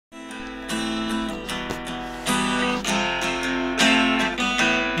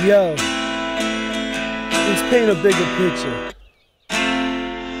Yo, let's paint a bigger picture.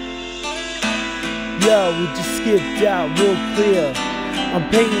 Yo, we just skipped out real clear. I'm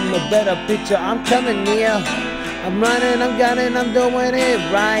painting a better picture. I'm coming near. I'm running, I'm gunning, I'm doing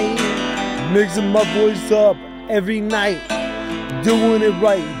it right. Mixing my voice up every night. Doing it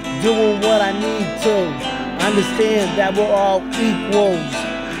right, doing what I need to. Understand that we're all equals.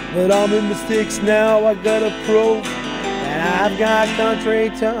 But I'm in the sticks now, I gotta prove that I've got country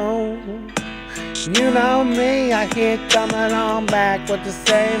to own. You know me, I keep coming on back with the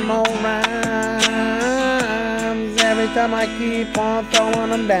same old rhymes. Every time I keep on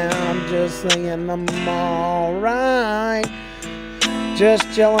throwing them down, I'm just singing them alright.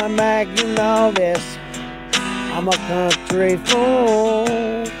 Just chilling back, you know this. I'm a country fool,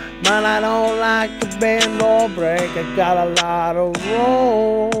 but I don't like to bend or break. I got a lot of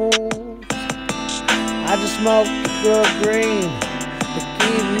rules. I just smoke the good green to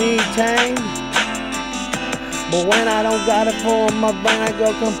keep me tame. But when I don't got it for my brain, I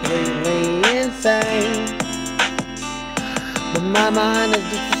go completely insane. But my mind is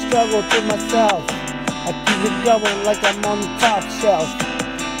just a struggle to myself. I keep it going like I'm on the top shelf.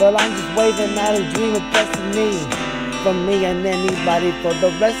 But I'm just waving at a dream of destiny for me and anybody for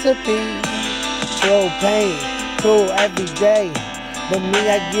the recipe. True pain, true every day. But me,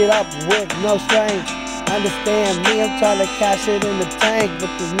 I get up with no strength. Understand me, I'm trying to cash it in the tank, but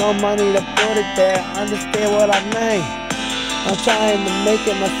there's no money to put it there. Understand what I mean? I'm trying to make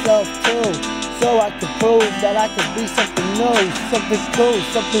it myself too, so I can prove that I can be something new, something cool,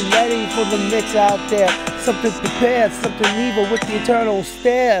 something ready for the mix out there, something prepared, something evil with the eternal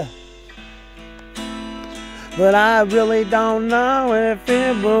stare. But I really don't know if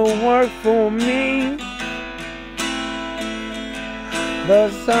it will work for me.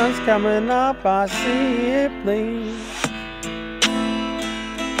 The sun's coming up, I see it bleed.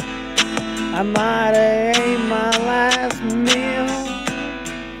 I might have ate my last meal,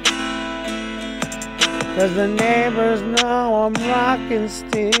 'cause the neighbors know I'm rocking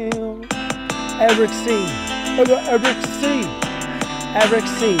still. Eric C, Eric C, Eric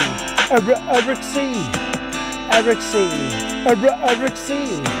C, Eric C, Eric C, Eric C.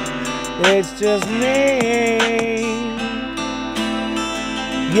 It's just me.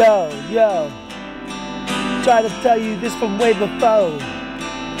 Yo, try to tell you this from way before.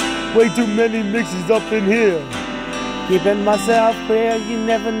 Way too many mixes up in here. Keeping myself clear, you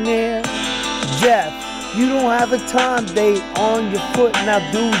never near death. You don't have a time date on your foot now,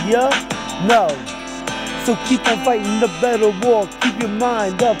 do ya? No. So keep on fighting the better war. Keep your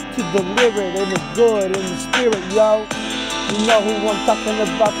mind up to the lyric and the good and the spirit, yo. You know who I'm talking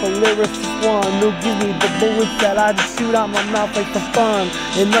about, the lyricist one who gives me the bullets that I just shoot out my mouth like for fun.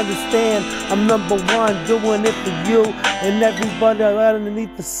 And understand, I'm number one, doing it for you and everybody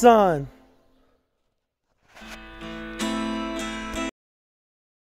underneath the sun.